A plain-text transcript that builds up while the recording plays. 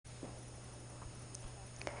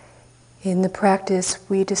In the practice,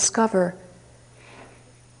 we discover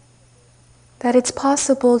that it's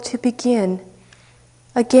possible to begin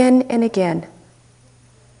again and again,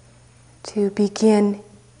 to begin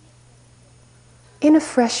in a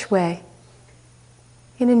fresh way,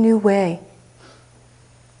 in a new way,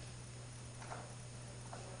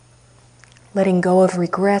 letting go of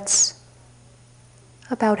regrets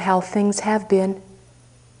about how things have been,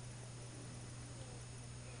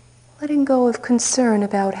 letting go of concern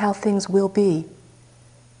about how things will be,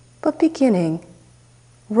 but beginning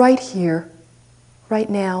right here, right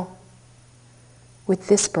now, with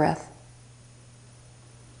this breath.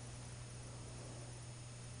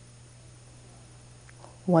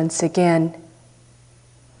 Once again,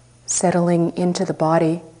 settling into the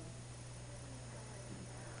body,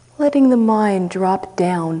 letting the mind drop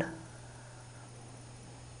down.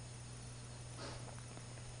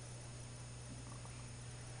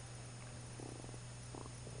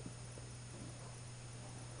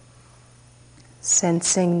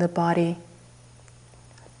 Sensing the body,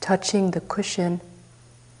 touching the cushion,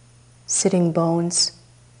 sitting bones,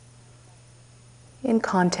 in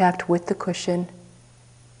contact with the cushion,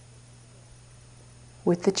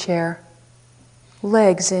 with the chair,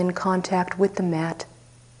 legs in contact with the mat,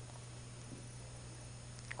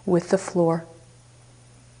 with the floor.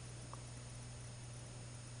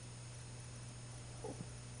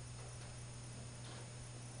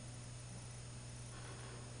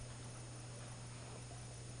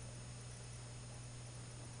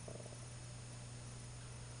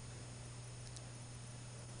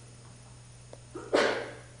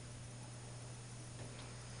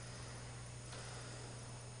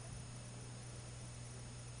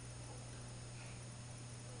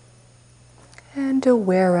 And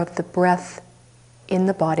aware of the breath in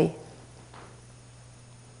the body.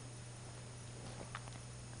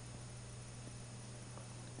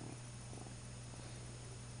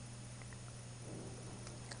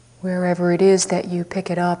 Wherever it is that you pick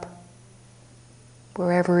it up,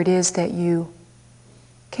 wherever it is that you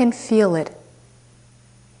can feel it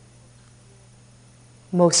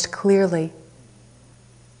most clearly,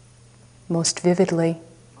 most vividly,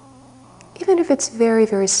 even if it's very,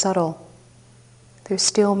 very subtle, there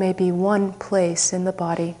still may be one place in the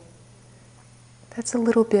body that's a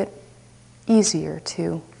little bit easier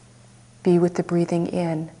to be with the breathing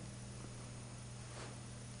in.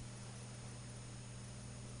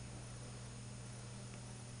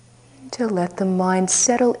 To let the mind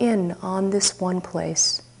settle in on this one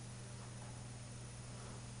place.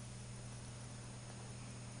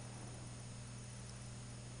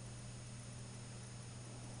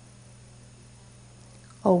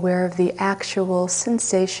 Aware of the actual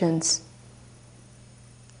sensations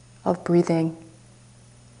of breathing.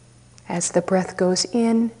 As the breath goes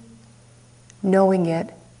in, knowing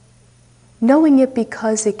it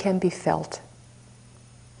because it can be felt.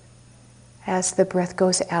 As the breath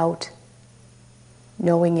goes out,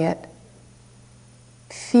 knowing it,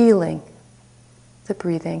 feeling the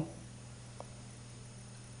breathing.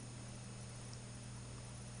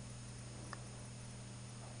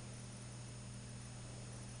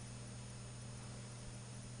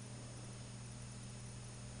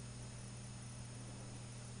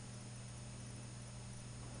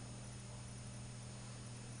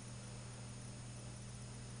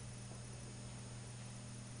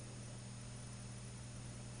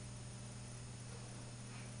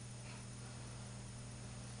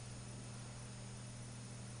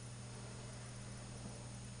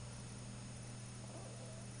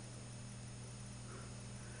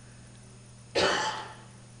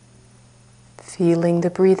 Feeling the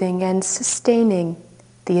breathing and sustaining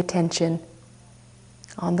the attention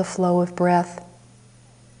on the flow of breath.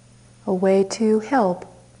 A way to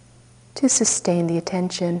help to sustain the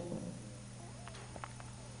attention.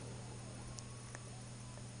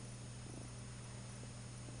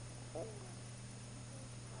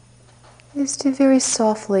 Is to very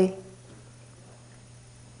softly,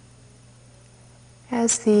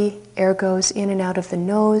 as the air goes in and out of the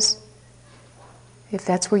nose, if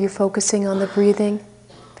that's where you're focusing on the breathing,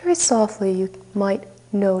 very softly you might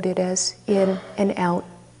note it as in and out,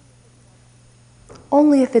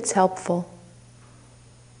 only if it's helpful.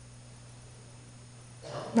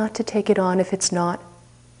 Not to take it on if it's not,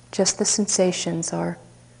 just the sensations are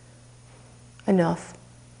enough.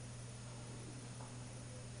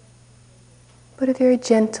 But a very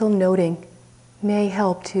gentle noting may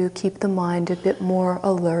help to keep the mind a bit more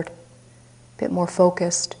alert, a bit more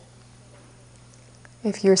focused.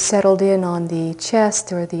 If you're settled in on the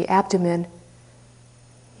chest or the abdomen,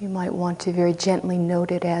 you might want to very gently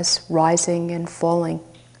note it as rising and falling.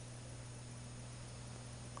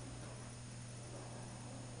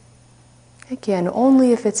 Again,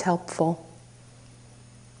 only if it's helpful.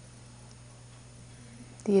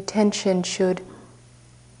 The attention should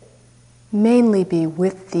mainly be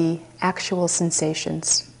with the actual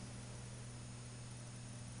sensations.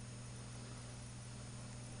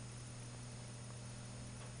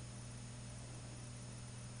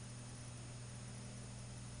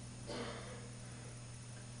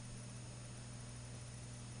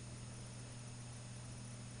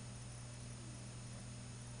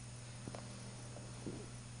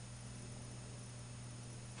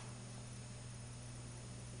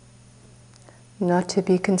 Not to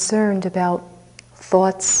be concerned about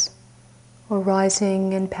thoughts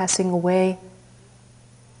arising and passing away,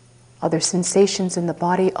 other sensations in the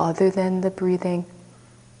body other than the breathing,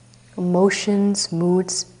 emotions,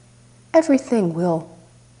 moods, everything will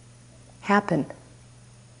happen.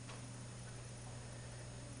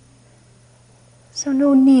 So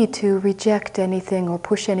no need to reject anything or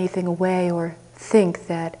push anything away or think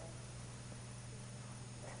that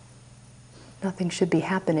nothing should be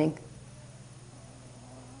happening.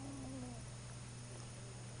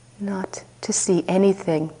 Not to see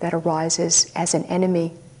anything that arises as an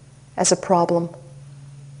enemy, as a problem.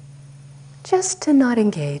 Just to not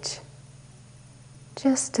engage.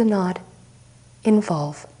 Just to not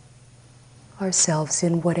involve ourselves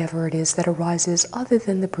in whatever it is that arises other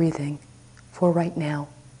than the breathing for right now.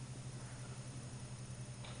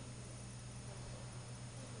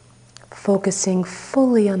 Focusing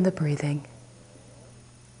fully on the breathing.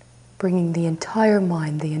 Bringing the entire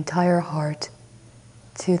mind, the entire heart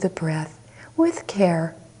to the breath with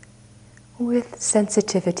care, with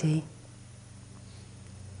sensitivity.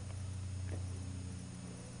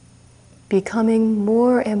 Becoming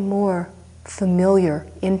more and more familiar,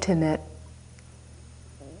 intimate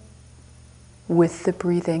with the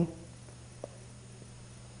breathing.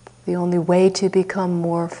 The only way to become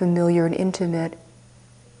more familiar and intimate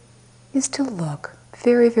is to look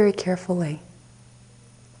very, very carefully,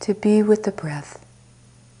 to be with the breath,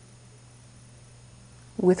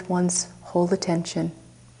 with one's whole attention.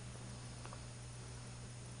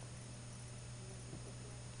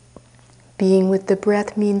 Being with the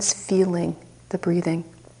breath means feeling the breathing.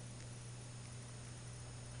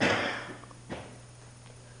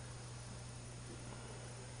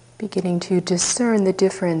 Beginning to discern the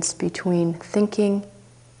difference between thinking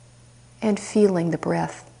and feeling the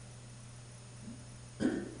breath.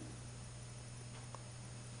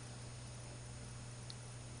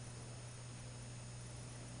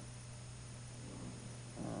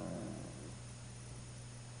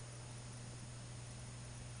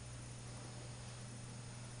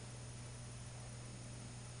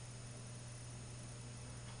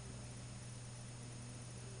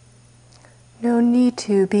 No need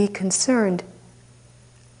to be concerned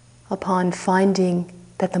upon finding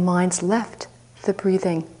that the mind's left the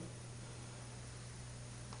breathing.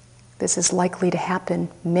 This is likely to happen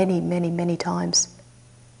many, many, many times.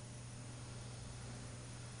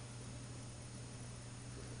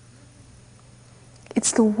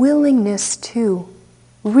 It's the willingness to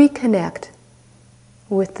reconnect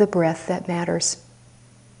with the breath that matters.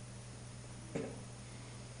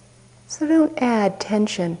 So don't add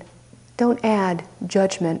tension. Don't add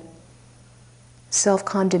judgment,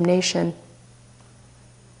 self-condemnation.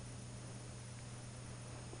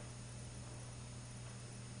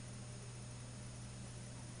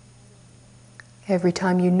 Every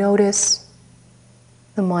time you notice,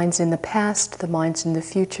 the mind's in the past, the mind's in the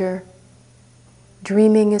future,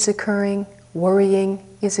 dreaming is occurring, worrying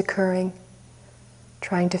is occurring,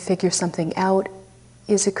 trying to figure something out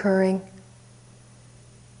is occurring.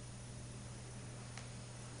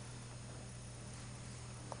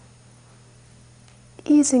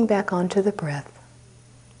 Easing back onto the breath,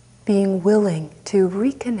 being willing to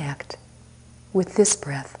reconnect with this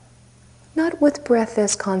breath, not with breath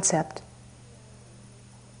as concept,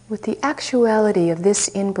 with the actuality of this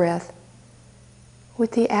in-breath,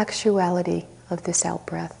 with the actuality of this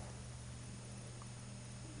out-breath.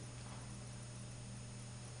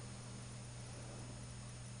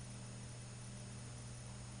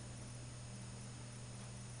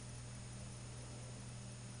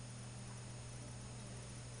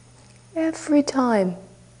 Every time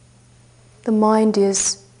the mind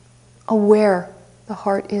is aware, the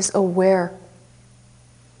heart is aware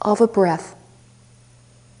of a breath,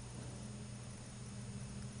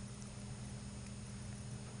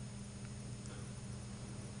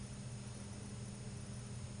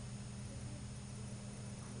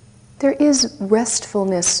 there is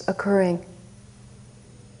restfulness occurring.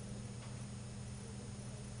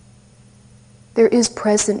 There is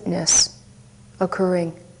presentness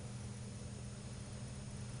occurring.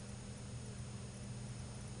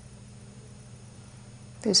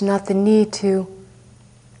 There's not the need to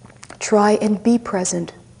try and be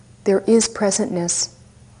present. There is presentness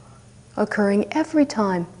occurring every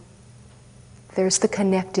time. There's the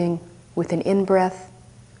connecting with an in-breath,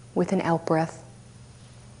 with an out-breath.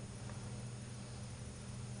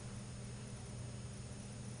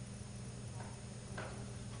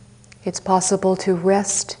 It's possible to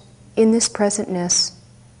rest in this presentness.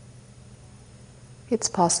 It's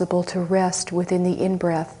possible to rest within the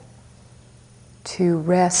in-breath, to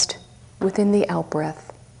rest within the out-breath.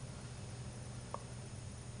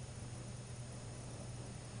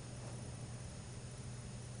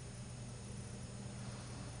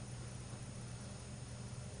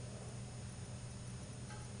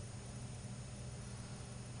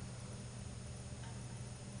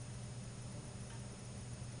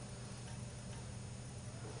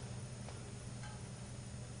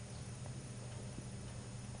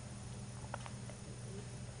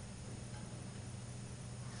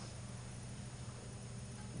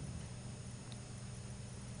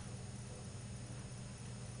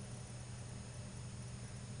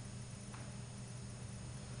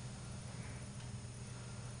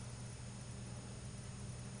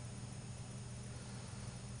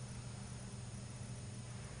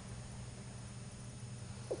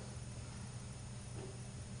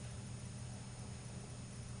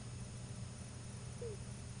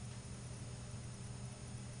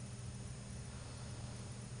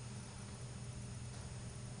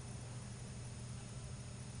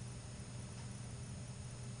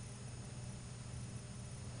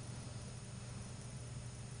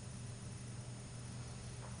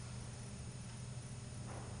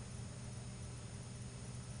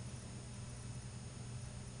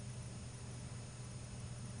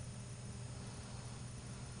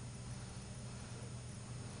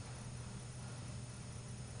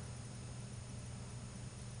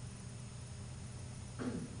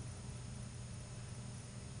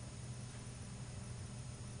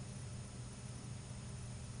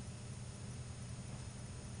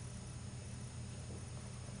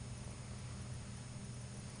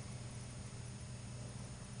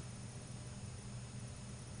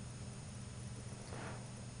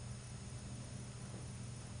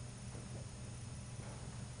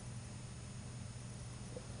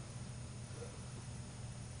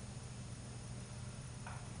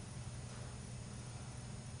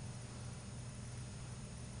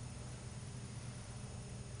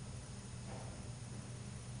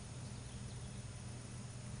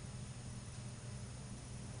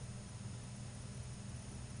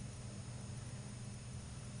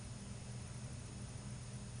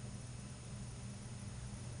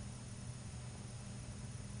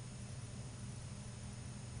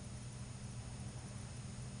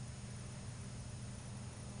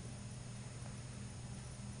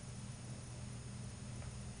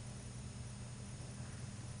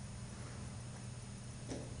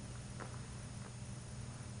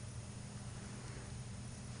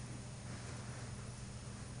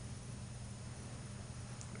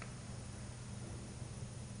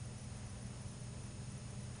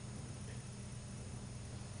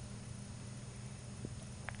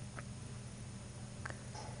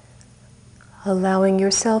 Allowing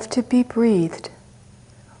yourself to be breathed,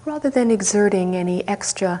 rather than exerting any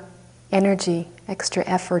extra energy, extra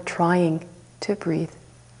effort trying to breathe.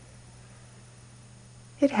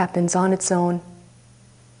 It happens on its own.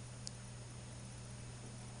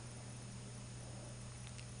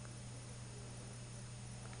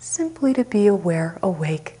 Simply to be aware,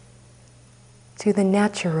 awake to the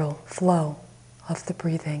natural flow of the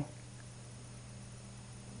breathing.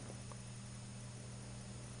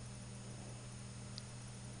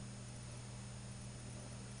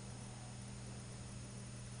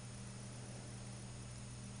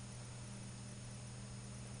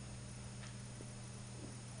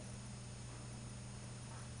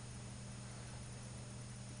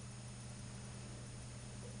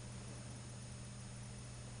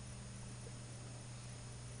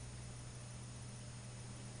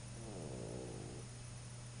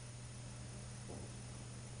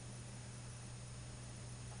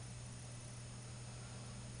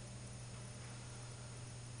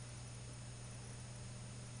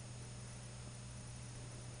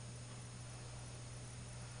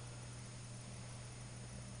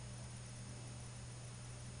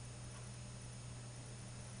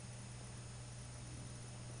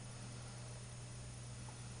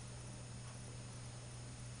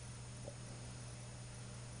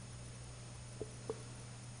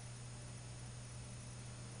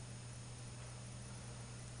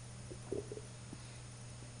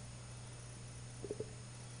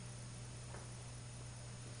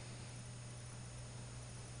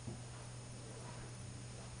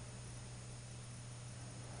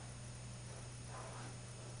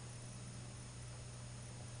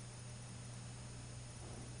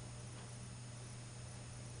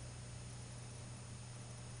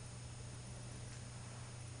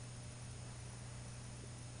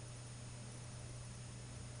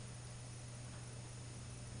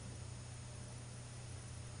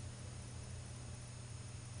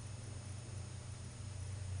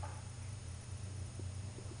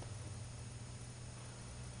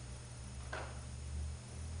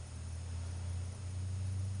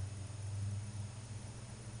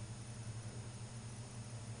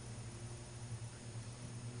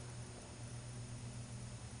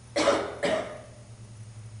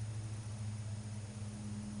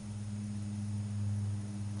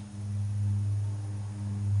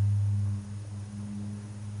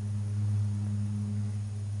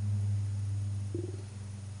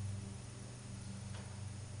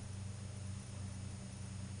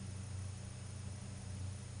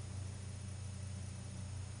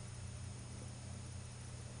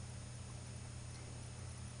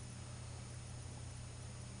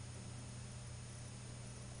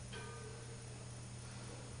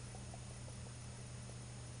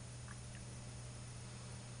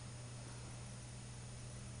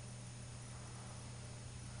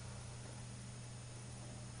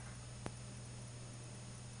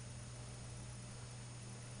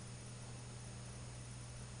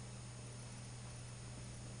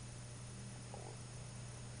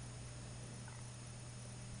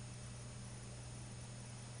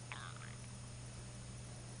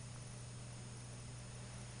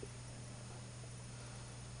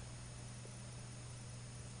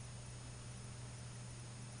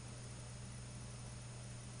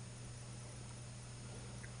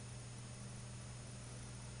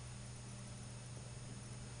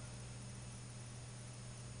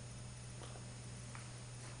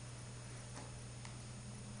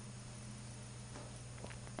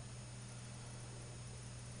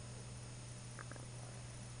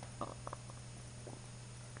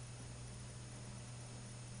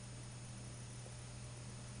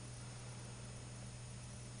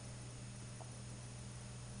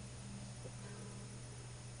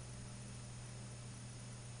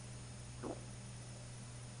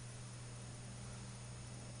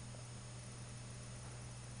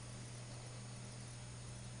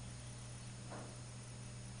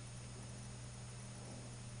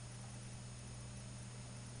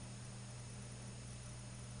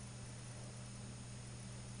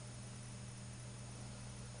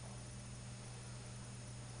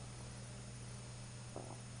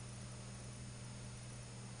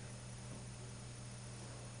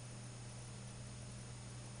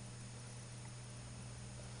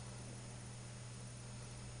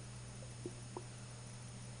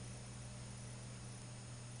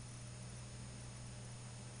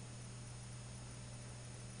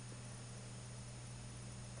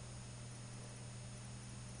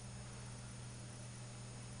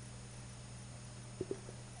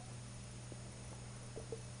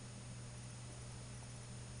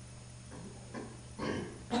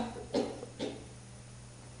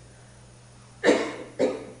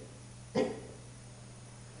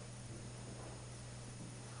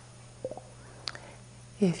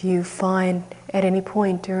 If you find at any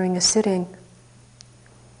point during a sitting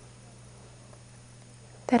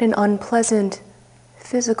that an unpleasant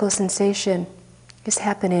physical sensation is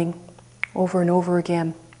happening over and over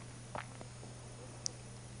again,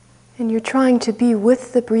 and you're trying to be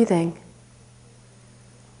with the breathing,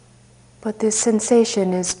 but this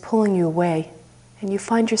sensation is pulling you away, and you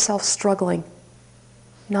find yourself struggling,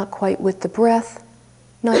 not quite with the breath,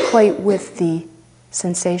 not quite with the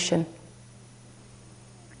sensation.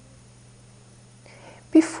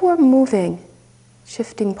 Before moving,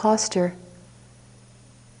 shifting posture,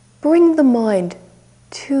 bring the mind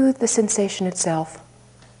to the sensation itself.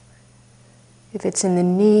 If it's in the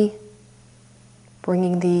knee,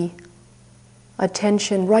 bringing the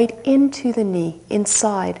attention right into the knee,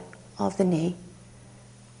 inside of the knee.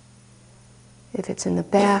 If it's in the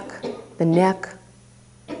back, the neck,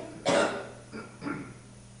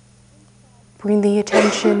 bring the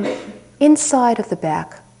attention inside of the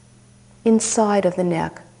back, inside of the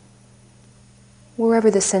neck, wherever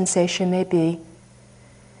the sensation may be.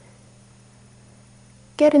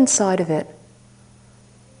 Get inside of it.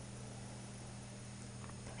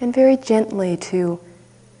 And very gently to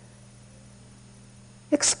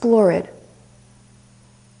explore it.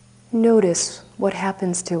 Notice what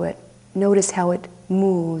happens to it. Notice how it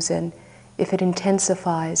moves and if it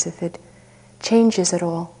intensifies, if it changes at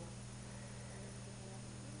all.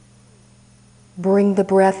 Bring the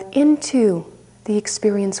breath into the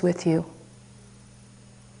experience with you.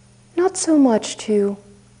 Not so much to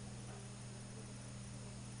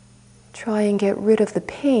try and get rid of the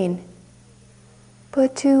pain,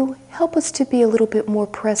 but to help us to be a little bit more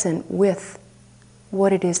present with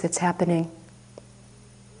what it is that's happening.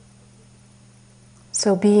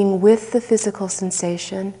 So being with the physical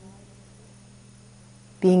sensation,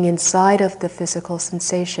 being inside of the physical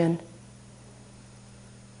sensation,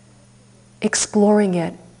 exploring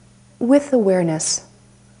it with awareness,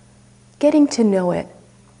 getting to know it,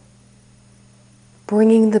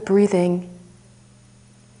 bringing the breathing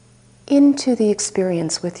into the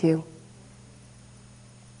experience with you.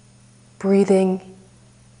 Breathing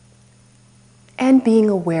and being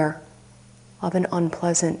aware of an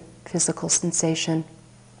unpleasant physical sensation.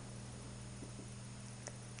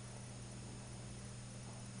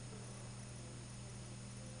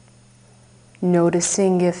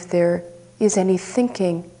 Noticing if there is any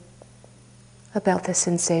thinking about the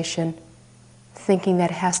sensation, thinking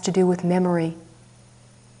that has to do with memory,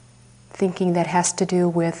 thinking that has to do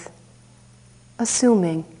with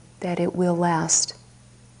assuming that it will last.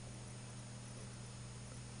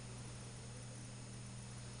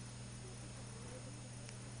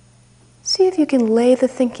 See if you can lay the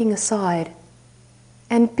thinking aside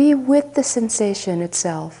and be with the sensation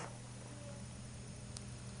itself.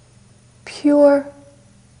 Pure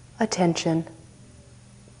attention.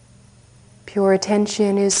 Pure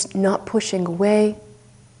attention is not pushing away,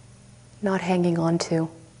 not hanging on to.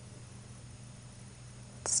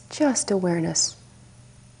 It's just awareness.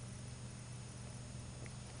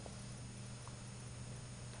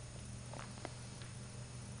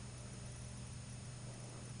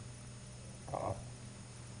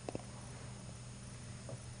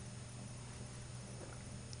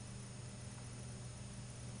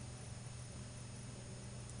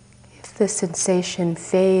 If the sensation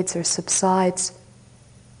fades or subsides,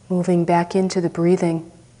 moving back into the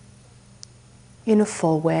breathing in a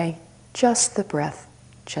full way, just the breath,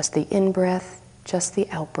 just the in-breath, just the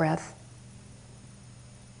out-breath.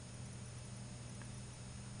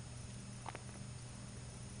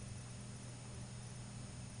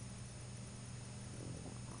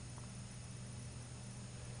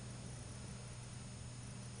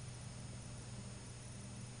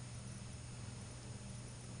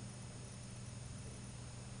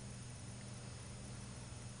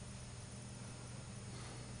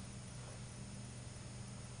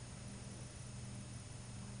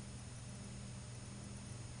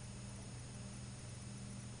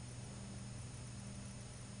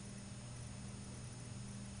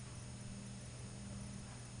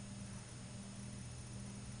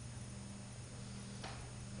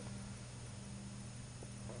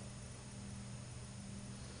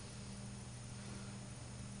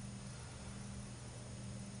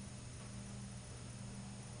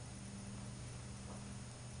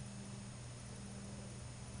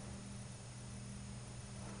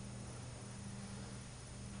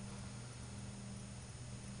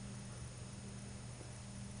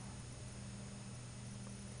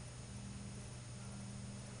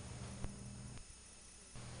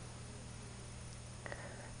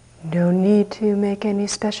 No need to make any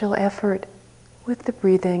special effort with the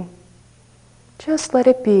breathing. Just let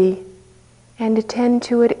it be and attend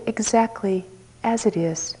to it exactly as it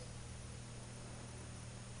is.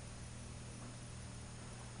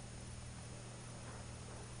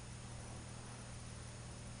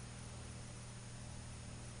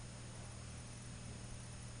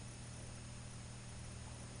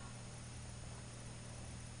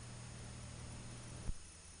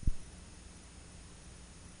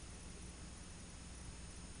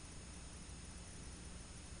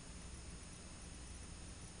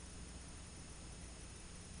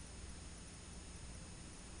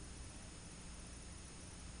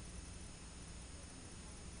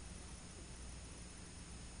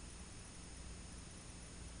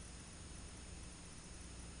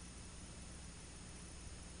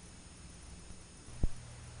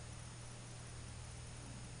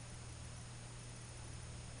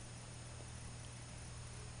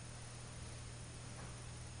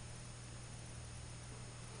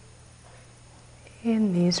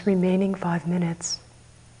 In these remaining 5 minutes,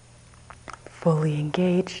 fully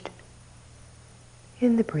engaged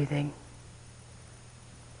in the breathing.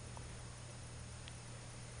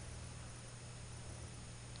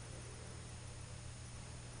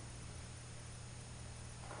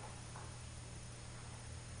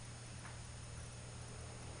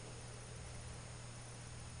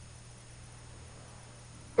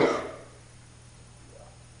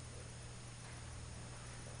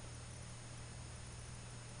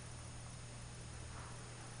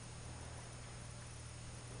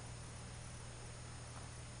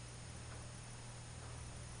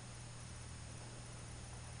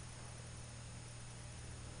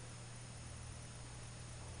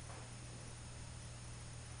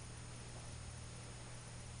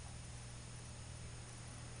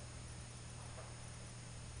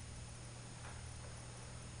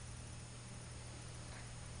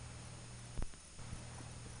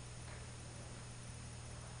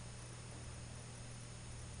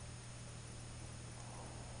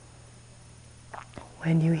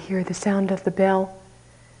 When you hear the sound of the bell,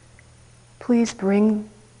 please bring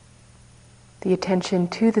the attention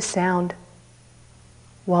to the sound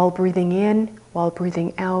while breathing in, while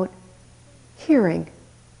breathing out, hearing,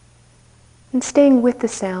 and staying with the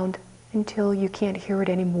sound until you can't hear it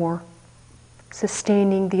anymore,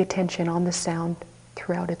 sustaining the attention on the sound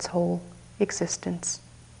throughout its whole existence.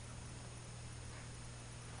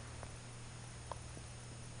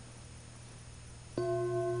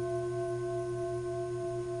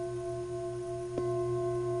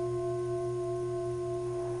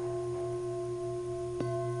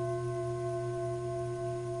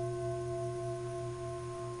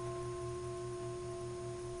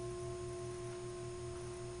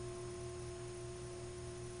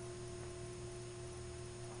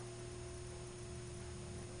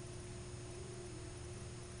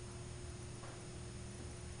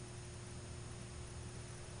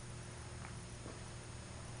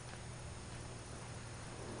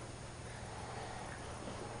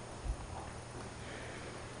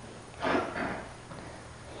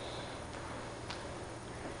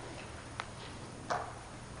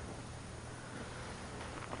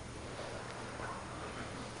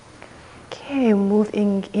 Okay,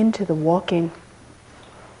 moving into the walking.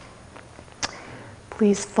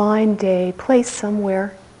 Please find a place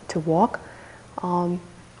somewhere to walk.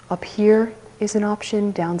 Up here is an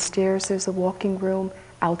option. Downstairs there's a walking room.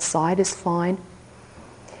 Outside is fine.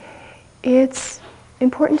 It's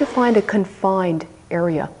important to find a confined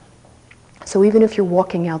area. So even if you're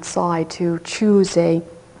walking outside, to choose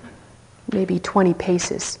maybe 20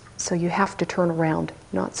 paces. So you have to turn around,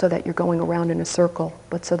 not so that you're going around in a circle,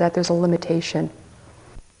 but so that there's a limitation.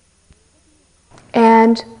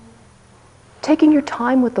 And taking your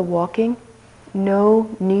time with the walking,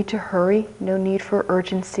 no need to hurry, no need for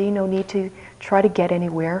urgency, no need to try to get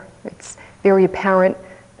anywhere. It's very apparent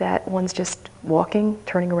that one's just walking,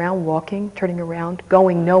 turning around,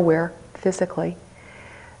 going nowhere physically.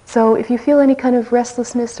 So if you feel any kind of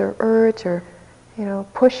restlessness or urge or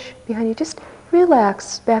push behind you, just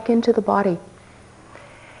relax back into the body.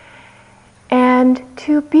 And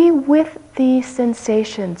to be with the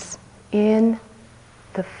sensations in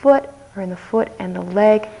the foot and the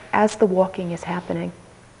leg as the walking is happening.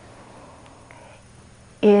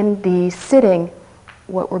 In the sitting,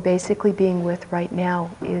 what we're basically being with right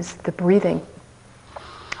now is the breathing.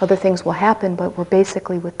 Other things will happen, but we're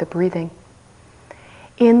basically with the breathing.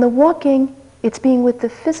 In the walking, it's being with the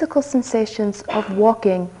physical sensations of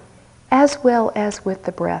walking as well as with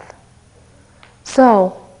the breath.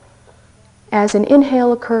 So, as an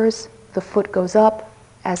inhale occurs, the foot goes up.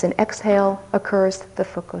 As an exhale occurs, the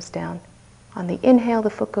foot goes down. On the inhale, the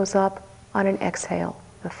foot goes up. On an exhale,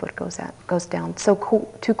 the foot goes down. So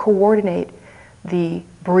to coordinate the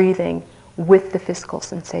breathing with the physical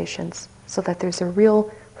sensations, so that there's a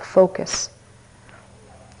real focus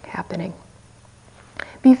happening.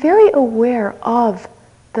 Be very aware of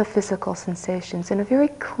the physical sensations in a very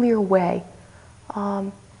clear way,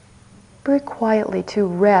 very quietly, to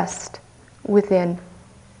rest within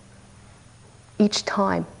each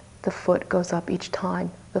time the foot goes up, each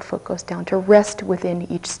time the foot goes down, to rest within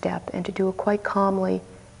each step, and to do it quite calmly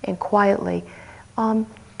and quietly,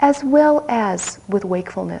 as well as with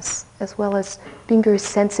wakefulness, as well as being very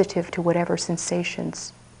sensitive to whatever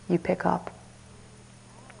sensations you pick up.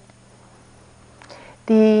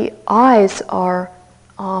 The eyes are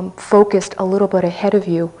focused a little bit ahead of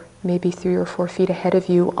you, maybe 3 or 4 feet ahead of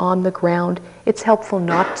you on the ground. It's helpful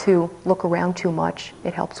not to look around too much.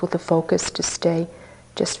 It helps with the focus to stay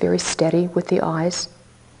just very steady with the eyes.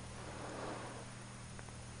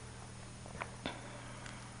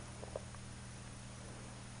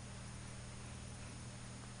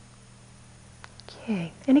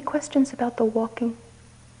 Okay, any questions about the walking?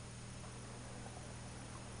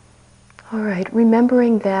 All right,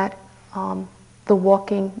 remembering that the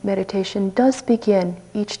walking meditation does begin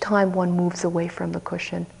each time one moves away from the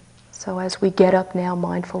cushion. So as we get up now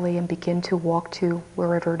mindfully and begin to walk to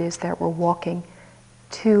wherever it is that we're walking,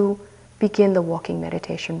 to begin the walking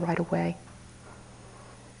meditation right away.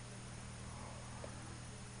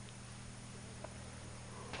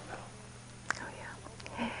 Oh,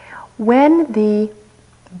 yeah. When the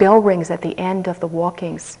bell rings at the end of the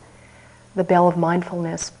walkings, the bell of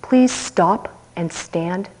mindfulness, please stop and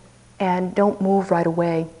stand, and don't move right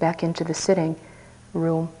away back into the sitting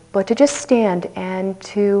room, but to just stand and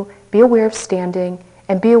to be aware of standing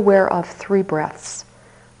and be aware of 3 breaths.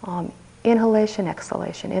 Inhalation,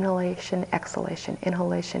 exhalation, inhalation, exhalation,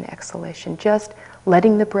 inhalation, exhalation. Just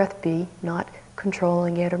letting the breath be, not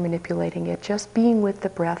controlling it or manipulating it, just being with the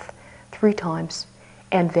breath 3 times,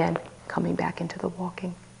 and then coming back into the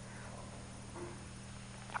walking.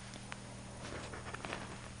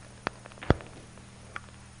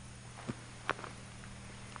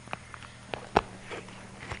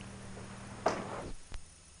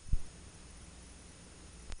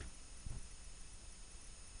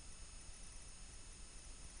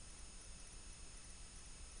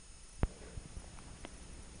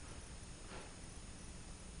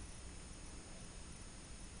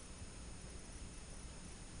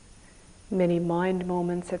 Many mind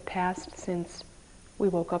moments have passed since we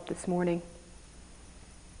woke up this morning,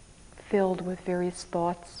 filled with various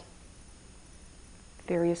thoughts,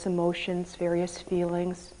 various emotions, various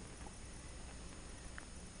feelings,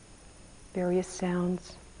 various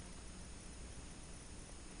sounds.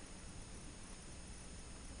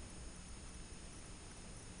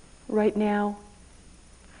 Right now,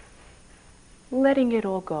 letting it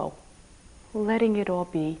all go, letting it all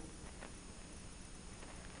be.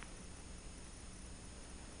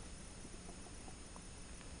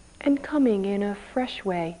 And coming in a fresh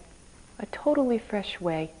way, a totally fresh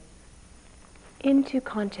way, into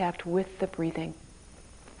contact with the breathing.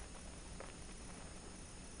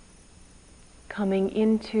 Coming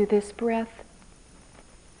into this breath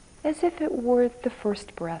as if it were the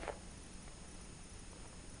first breath.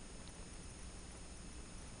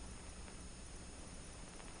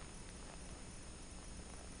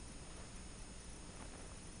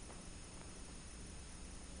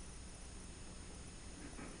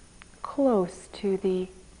 Close to the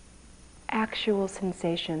actual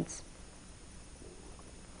sensations.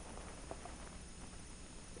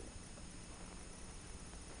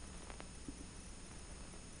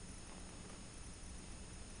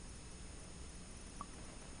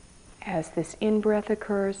 As this in-breath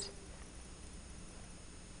occurs,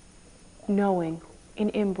 knowing an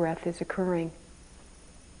in-breath is occurring.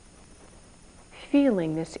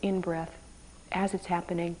 Feeling this in-breath as it's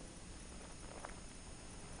happening.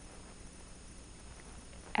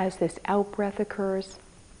 As this out-breath occurs,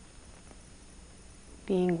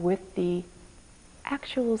 being with the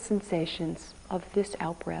actual sensations of this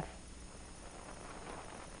out-breath.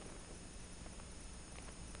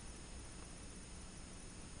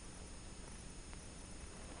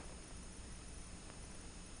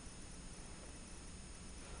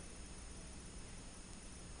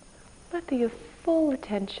 Let the full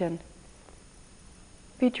attention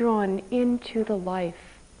be drawn into the life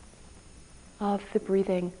of the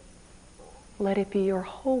breathing. Let it be your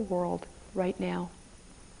whole world right now.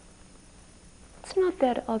 It's not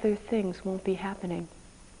that other things won't be happening.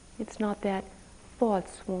 It's not that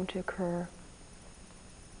thoughts won't occur.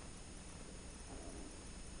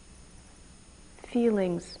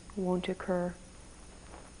 Feelings won't occur.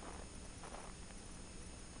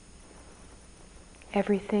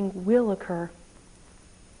 Everything will occur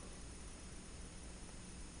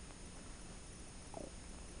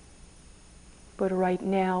But right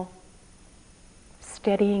now,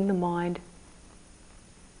 steadying the mind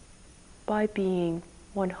by being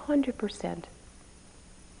 100%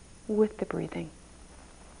 with the breathing.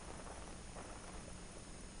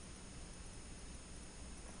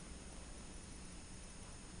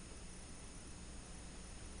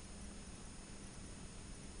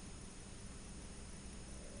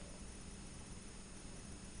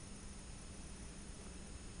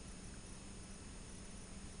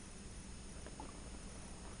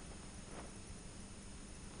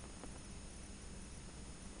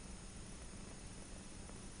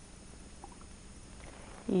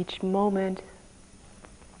 Each moment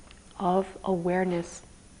of awareness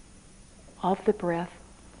of the breath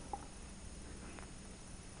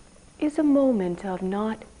is a moment of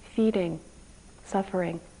not feeding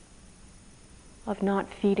suffering, of not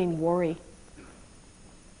feeding worry,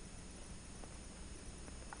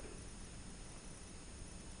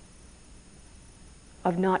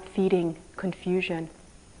 of not feeding confusion,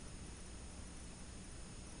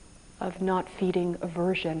 of not feeding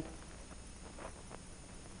aversion.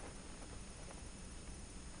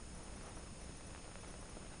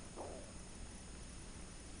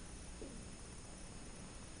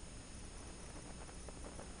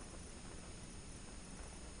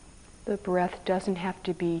 The breath doesn't have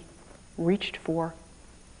to be reached for.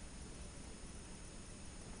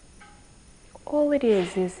 All it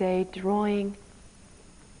is a drawing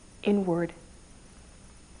inward,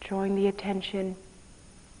 drawing the attention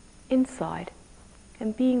inside,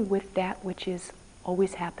 and being with that which is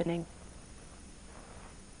always happening,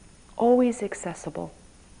 always accessible,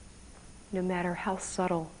 no matter how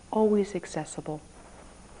subtle, always accessible.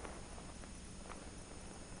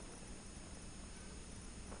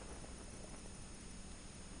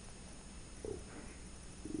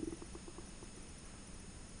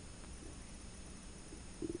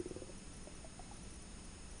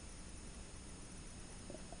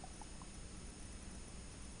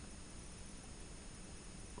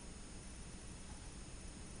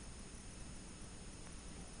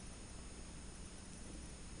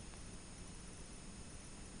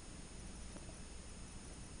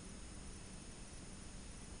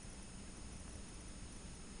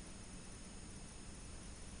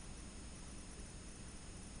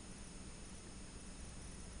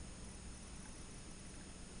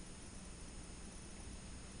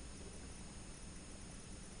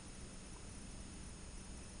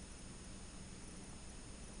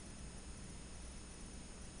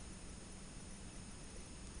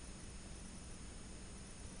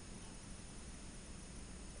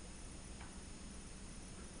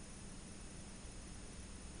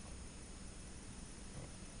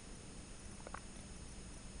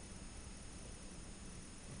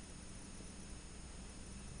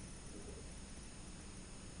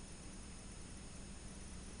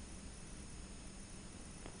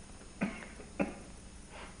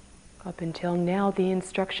 Up until now, the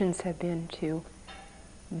instructions have been to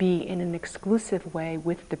be in an exclusive way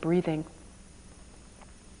with the breathing.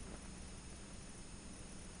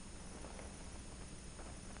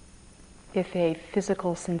 If a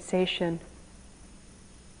physical sensation,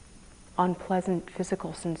 unpleasant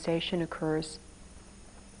physical sensation occurs,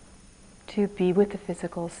 to be with the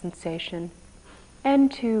physical sensation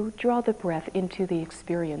and to draw the breath into the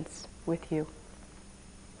experience with you.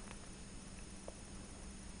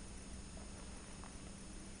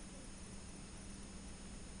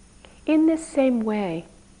 In this same way,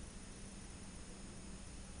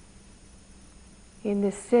 in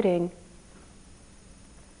this sitting,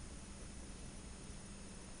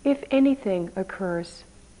 if anything occurs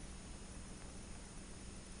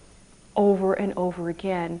over and over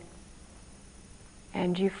again,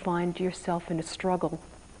 and you find yourself in a struggle,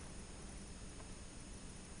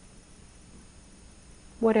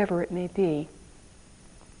 whatever it may be,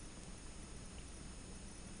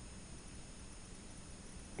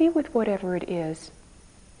 be with whatever it is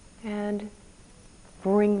and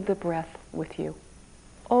bring the breath with you.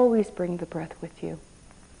 Always bring the breath with you.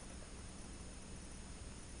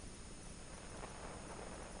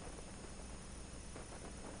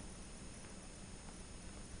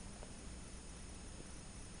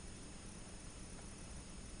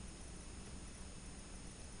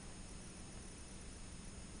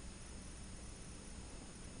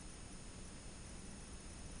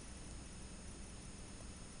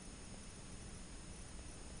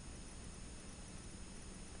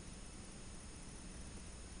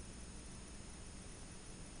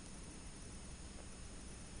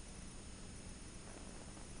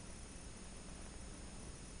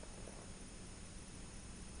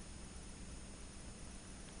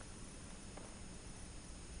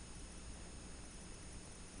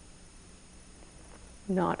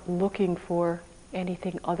 not looking for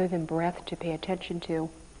anything other than breath to pay attention to,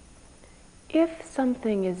 if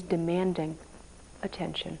something is demanding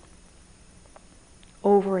attention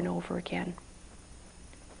over and over again,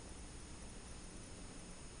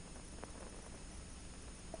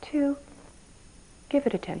 to give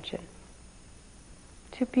it attention,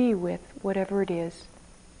 to be with whatever it is,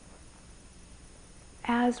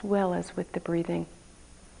 as well as with the breathing.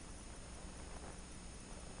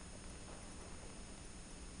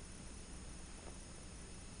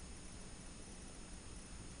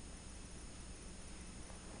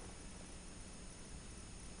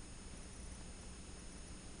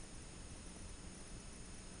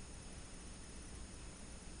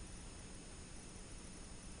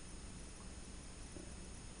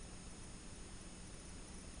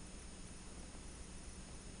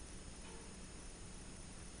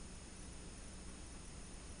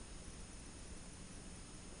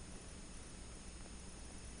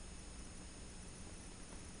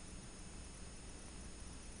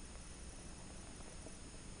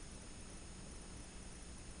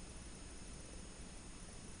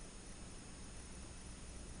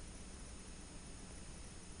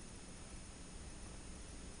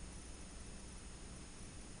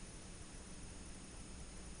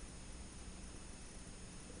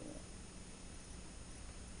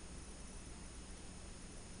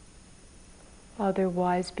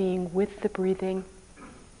 Otherwise being with the breathing,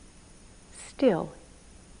 still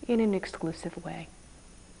in an exclusive way.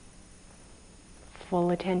 Full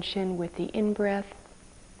attention with the in-breath,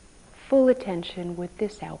 full attention with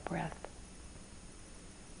this out-breath.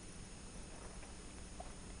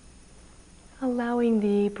 Allowing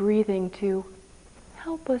the breathing to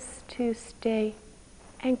help us to stay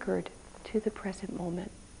anchored to the present moment.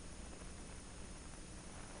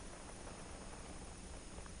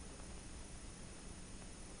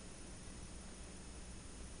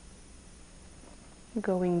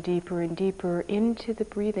 Going deeper and deeper into the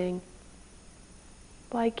breathing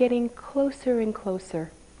by getting closer and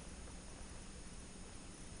closer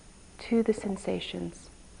to the sensations,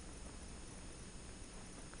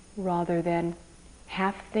 rather than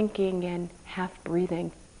half thinking and half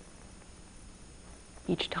breathing.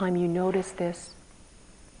 Each time you notice this,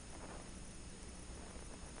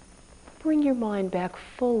 bring your mind back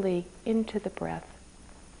fully into the breath,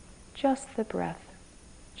 just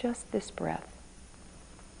this breath.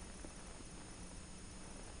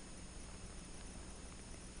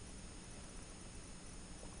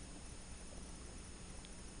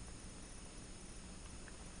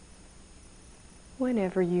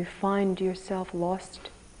 Whenever you find yourself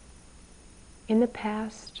lost in the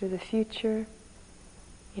past or the future,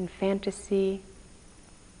 in fantasy,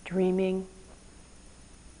 dreaming,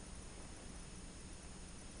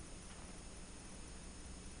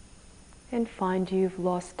 and find you've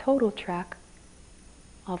lost total track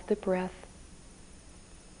of the breath,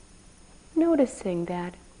 noticing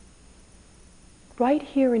that right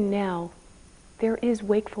here and now there is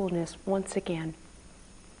wakefulness once again.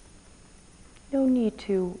 No need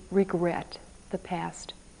to regret the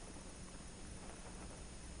past,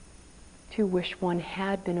 to wish one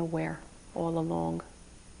had been aware all along.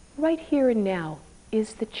 Right here and now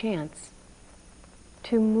is the chance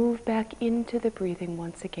to move back into the breathing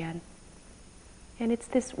once again. And it's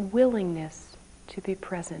this willingness to be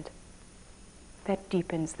present that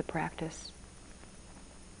deepens the practice,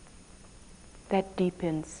 that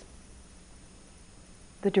deepens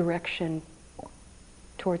the direction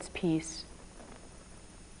towards peace.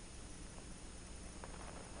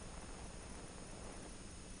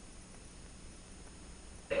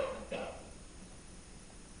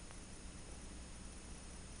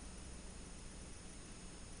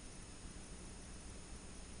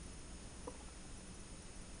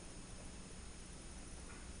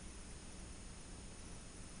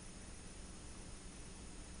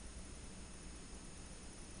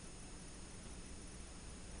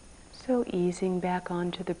 So easing back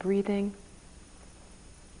onto the breathing,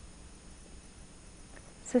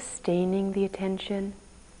 sustaining the attention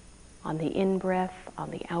on the in-breath,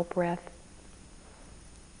 on the out-breath.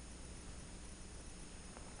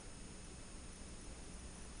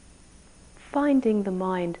 Finding the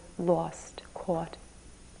mind lost, caught,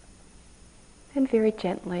 and very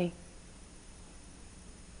gently,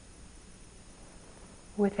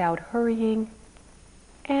 without hurrying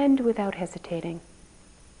and without hesitating,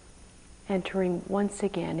 entering once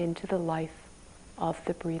again into the life of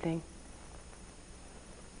the breathing.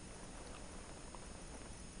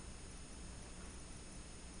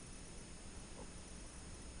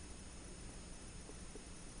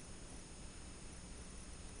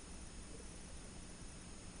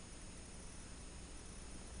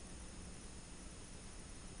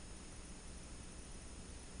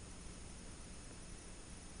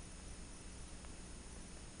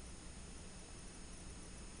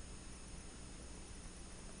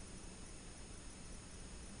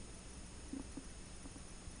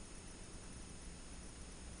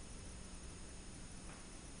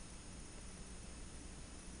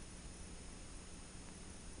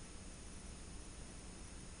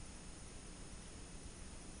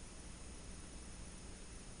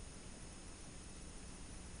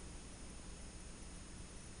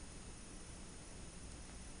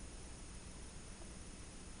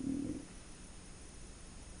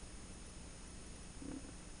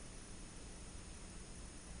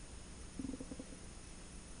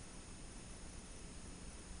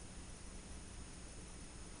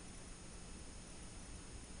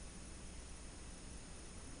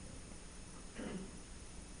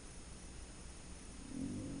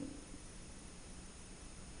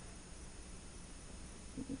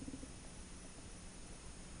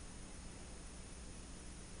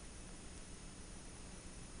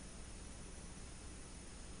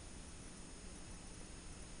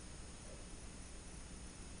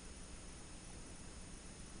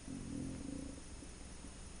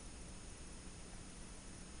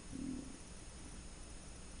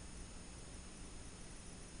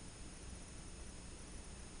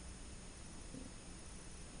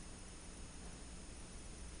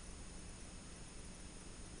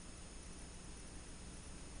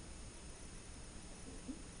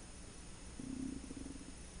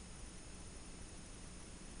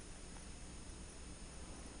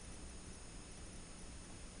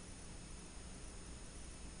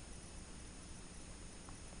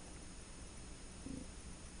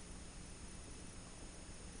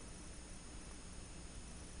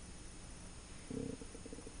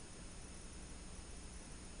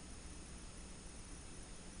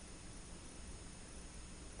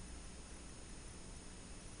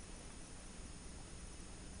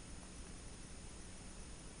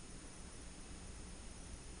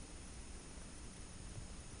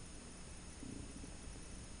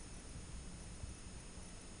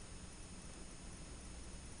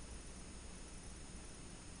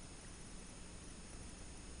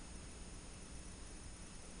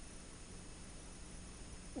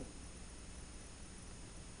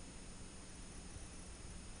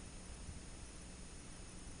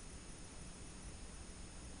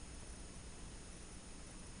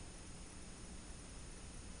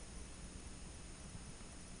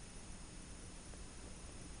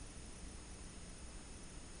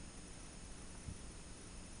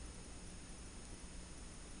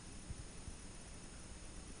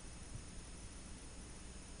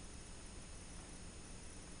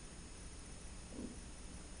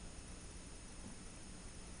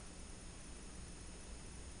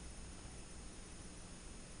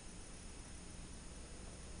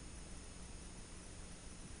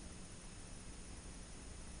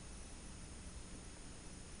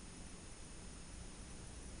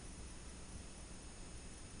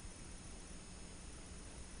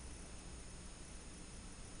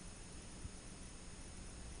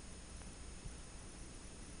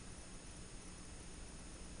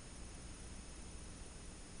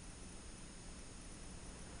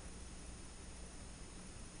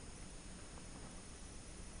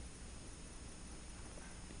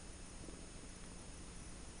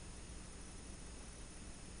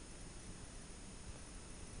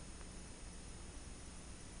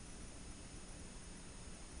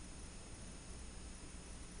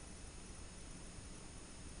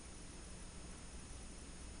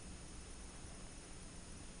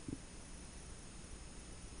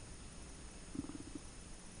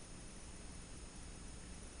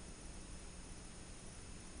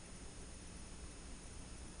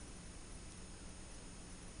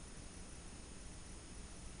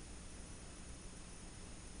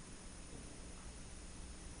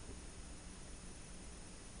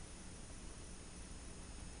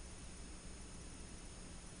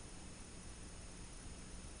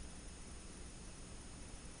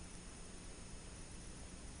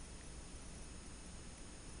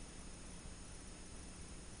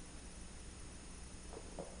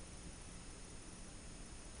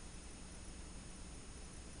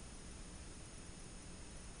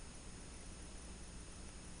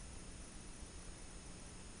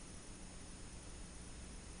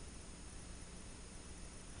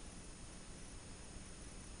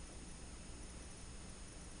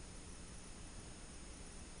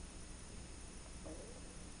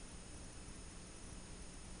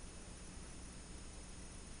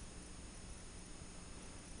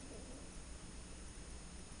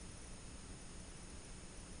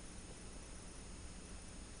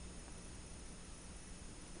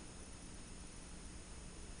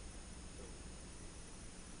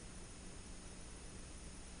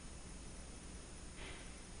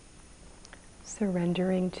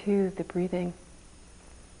 surrendering to the breathing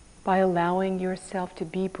by allowing yourself to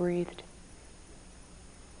be breathed.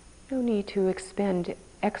 No need to expend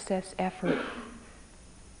excess effort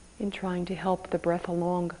in trying to help the breath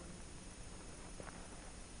along.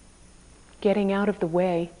 Getting out of the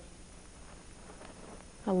way,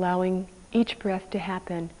 allowing each breath to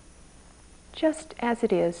happen just as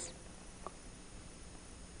it is,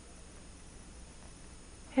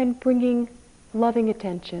 and bringing loving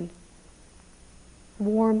attention,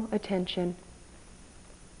 warm attention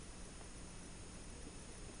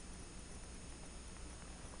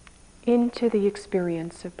into the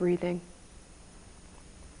experience of breathing.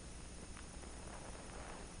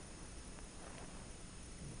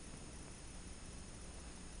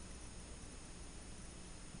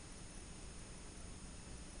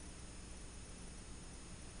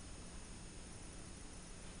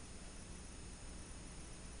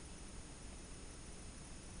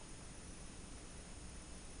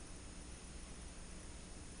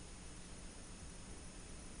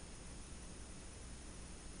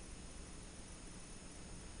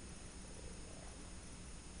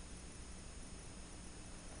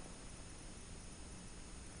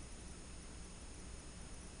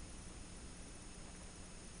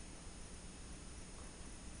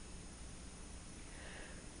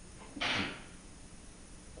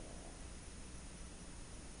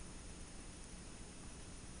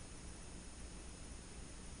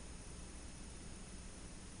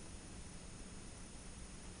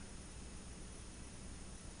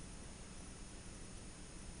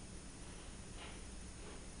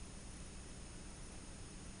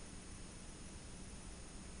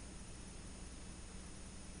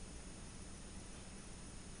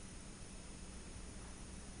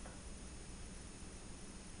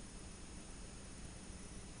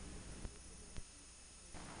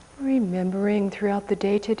 Remembering throughout the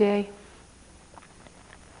day today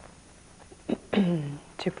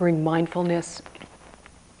to bring mindfulness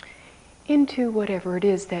into whatever it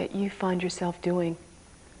is that you find yourself doing.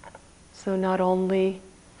 So not only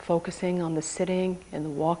focusing on the sitting and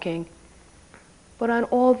the walking, but on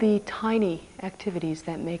all the tiny activities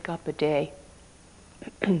that make up a day.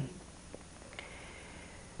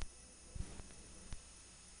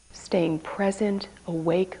 Staying present,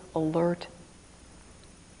 awake, alert.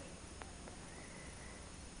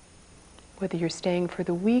 Whether you're staying for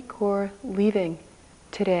the week or leaving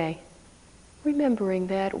today, remembering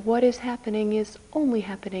that what is happening is only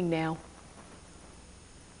happening now.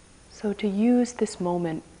 So to use this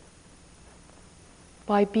moment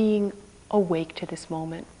by being awake to this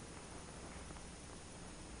moment.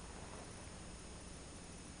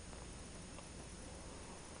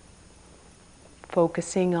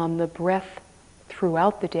 Focusing on the breath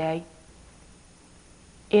throughout the day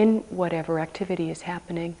in whatever activity is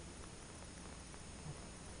happening.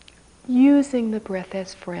 Using the breath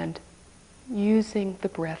as friend, using the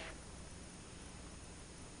breath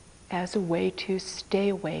as a way to stay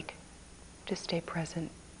awake, to stay present.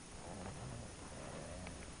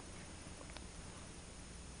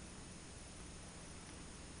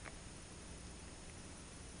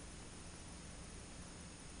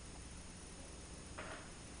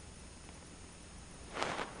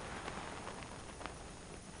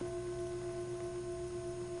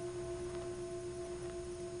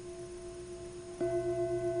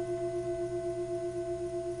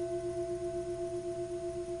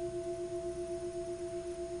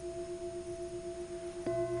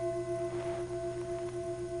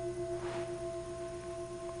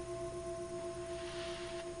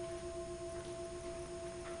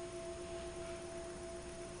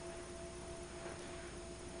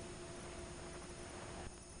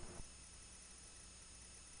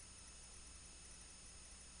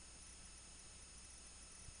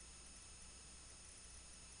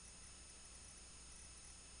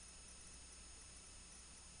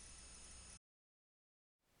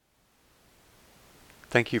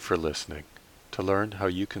 Thank you for listening. To learn how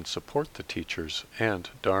you can support the teachers and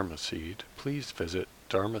Dharma Seed, please visit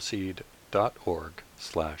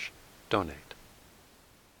dharmaseed.org/donate.